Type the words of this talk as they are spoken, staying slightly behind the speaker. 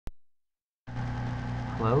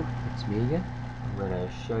Hello, it's me again. I'm going to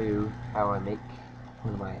show you how I make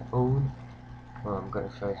one of my own. Well, I'm going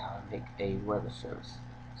to show you how I make a weather service.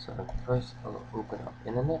 So first I'll open up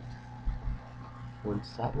internet. Once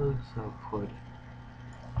that loads, I'll put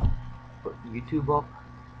YouTube up.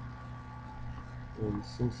 And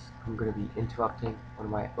since I'm going to be interrupting one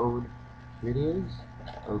of my own videos,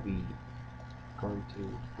 I'll be going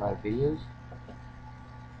to my videos.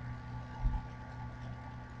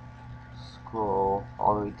 Scroll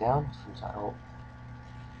all the way down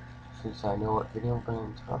since I know what video I'm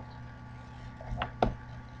going to interrupt.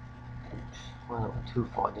 Well, too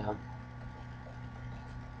far down.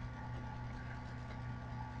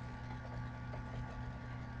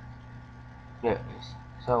 There it is.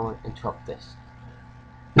 So I want to interrupt this.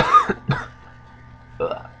 Excuse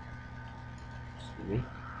me.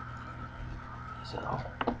 So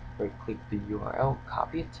right click the URL,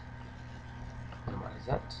 copy it, minimize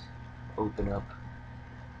that, open up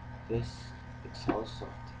this Excel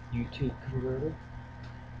soft YouTube converter.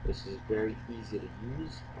 This is very easy to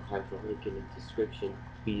use. I'll have the link in the description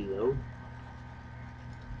below.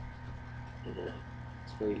 And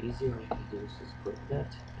it's very easy. All you have to do is just click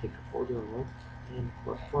that, pick a folder you want, and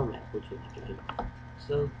what format would you like it in.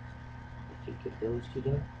 So if you get those two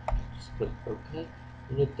done, just click OK,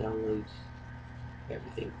 and it downloads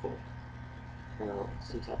everything for you. Now,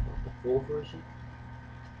 since I bought the full version,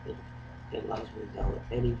 it allows me to download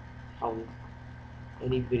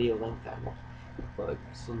any video length I want. But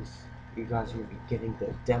since you guys will be getting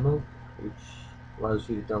the demo, which allows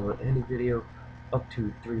you to download any video up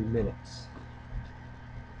to 3 minutes.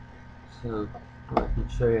 So I can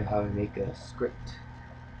show you how to make a script.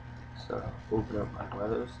 So open up my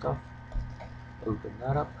weather stuff, open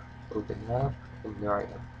that up, and there I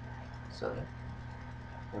go. So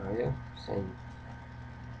there I go, saying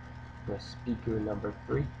the speaker number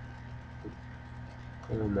 3,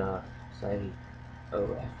 and then say,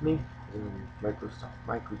 oh F me, and then Microsoft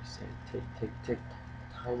Micro say tick tick tick,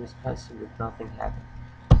 time is passing with nothing happening.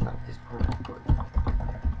 So at this point I put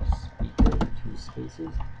speaker 2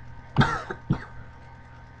 spaces, and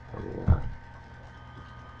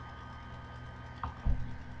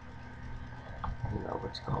I don't know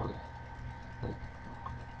what's called. Like,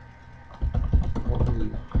 let me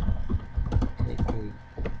take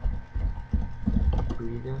a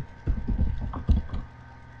breather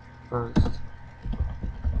first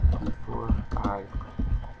before I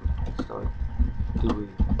start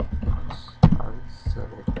doing this. So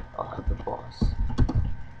I'll have the boss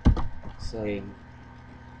saying,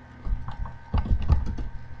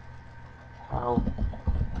 how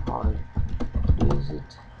hard is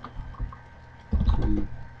it to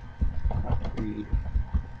read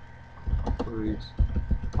words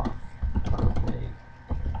off of a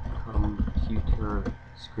computer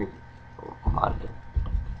screen or monitor?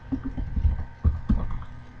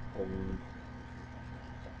 And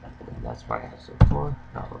that's what I have so far.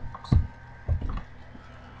 Now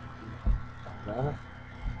that,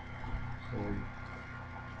 so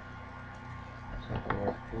I'm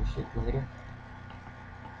gonna finish it later.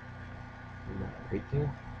 And right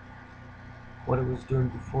there. What I was doing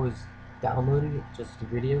before is downloading it, just the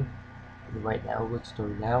video. And right now, what's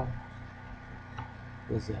doing now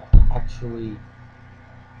is actually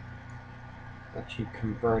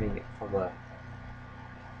converting it from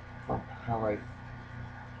how I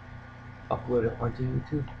upload it onto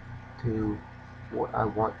YouTube to what I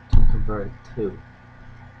want to convert it to.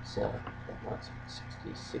 So that's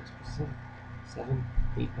 66%, 7,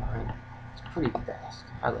 8, 9. It's pretty fast.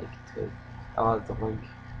 I like it too. I'll have the link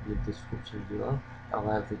in the description below. I'll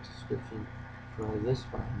have the description for this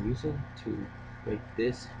what I'm using to make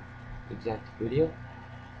this exact video.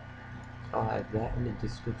 I'll have that in the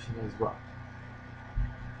description as well.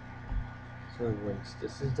 So once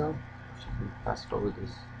this is done, you can fast forward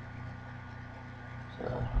this. So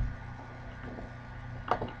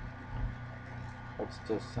let's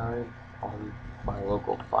just sign on my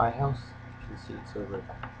local firehouse. You can see it's over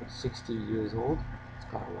 60 years old. It's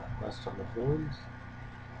got a lot of rust on the horns.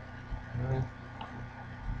 Alright,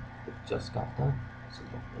 it just got done. So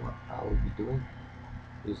what I will be doing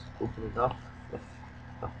is opening up the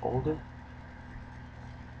folder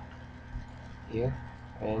here,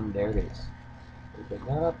 and there it is. Open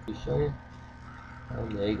that up to show you,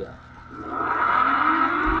 and there you go.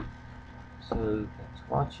 So thanks for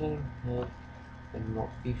watching, and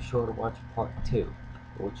be sure to watch part 2,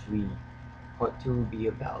 part 2 will be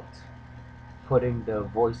about putting the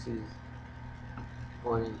voices,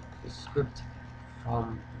 putting the script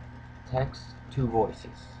from text to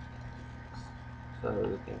voices. So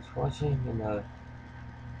thanks for watching, and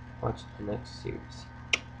watch the next series.